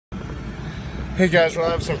Hey guys, well, I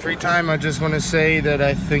have some free time. I just want to say that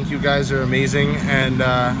I think you guys are amazing, and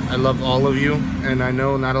I love all of you. And I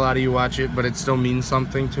know not a lot of you watch it, but it still means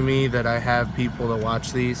something to me that I have people to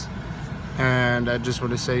watch these. And I just want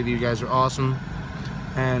to say that you guys are awesome.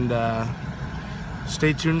 And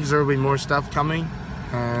stay tuned because there will be more stuff coming.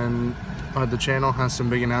 And the channel has some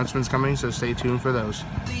big announcements coming, so stay tuned for those.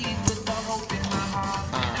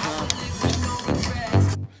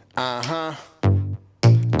 Ow.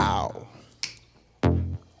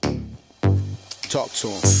 Talk to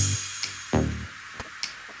him.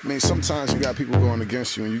 I mean, sometimes you got people going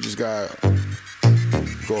against you and you just gotta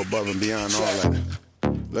go above and beyond all that.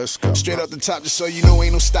 Let's go. Straight up the top, just so you know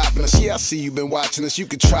ain't no stopping us. Yeah, I see you been watching us. You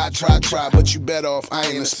could try, but you better off I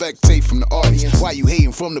ain't a spectate from the audience. Why you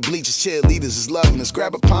hating from the bleachers? Cheerleaders is loving us.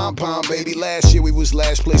 Grab a pom-pom, baby. Last year we was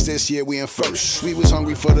last place, this year we in first. We was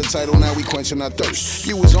hungry for the title, now we quenching our thirst.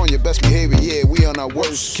 You was on your best behavior, yeah, we on our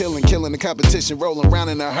worst. Killing the competition, rolling around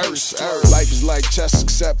in a hearse. Life is like chess,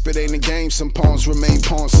 except it ain't a game. Some pawns remain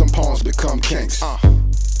pawns, some pawns become kings.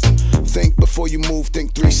 Think before you move,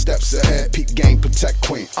 think 3 steps ahead. Peep game, protect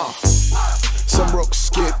queen. Some rooks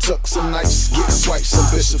get took, some knights get swiped, some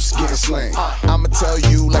bishops get slain. I'ma tell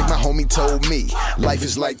you like my homie told me, life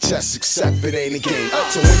is like chess, except it ain't a game.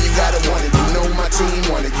 So when you gotta want it, you know my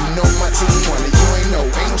team want it. You know my team want it. You ain't no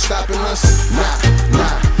stopping us.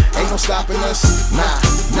 Nah, ain't no stopping us. Nah,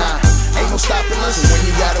 ain't no stopping us. And when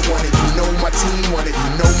you gotta want it, you know my team want it.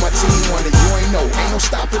 You know my team want it. You ain't no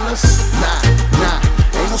stopping us. Nah,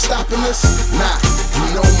 ain't no stopping us. Nah,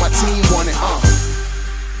 you know my team want it.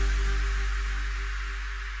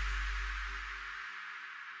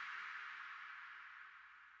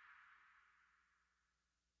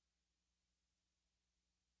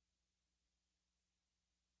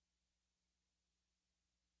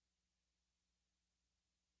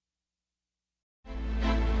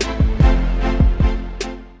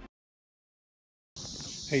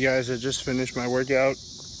 Hey guys, I just finished my workout.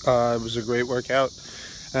 It was a great workout,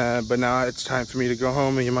 but now it's time for me to go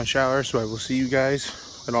home and get my shower, so I will see you guys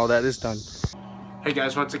when all that is done. Hey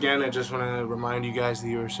guys, once again, I just want to remind you guys that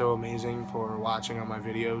you are so amazing for watching all my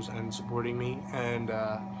videos and supporting me. And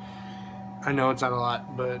I know it's not a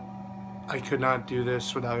lot, but I could not do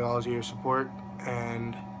this without all of your support.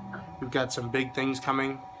 And we've got some big things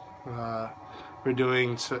coming. We're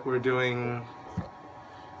doing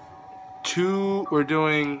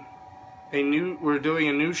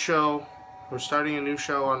a new show. We're starting a new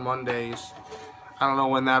show on Mondays. I don't know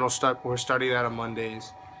when that'll start. We're starting that on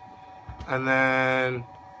Mondays. And then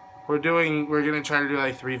we're gonna try to do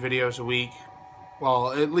like 3 videos a week.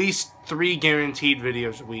 Well, at least 3 guaranteed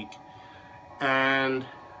videos a week. And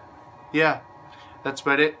yeah, that's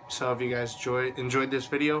about it. So if you guys enjoyed this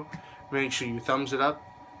video, make sure you thumbs it up,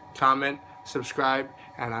 comment, subscribe,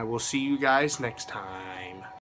 and I will see you guys next time.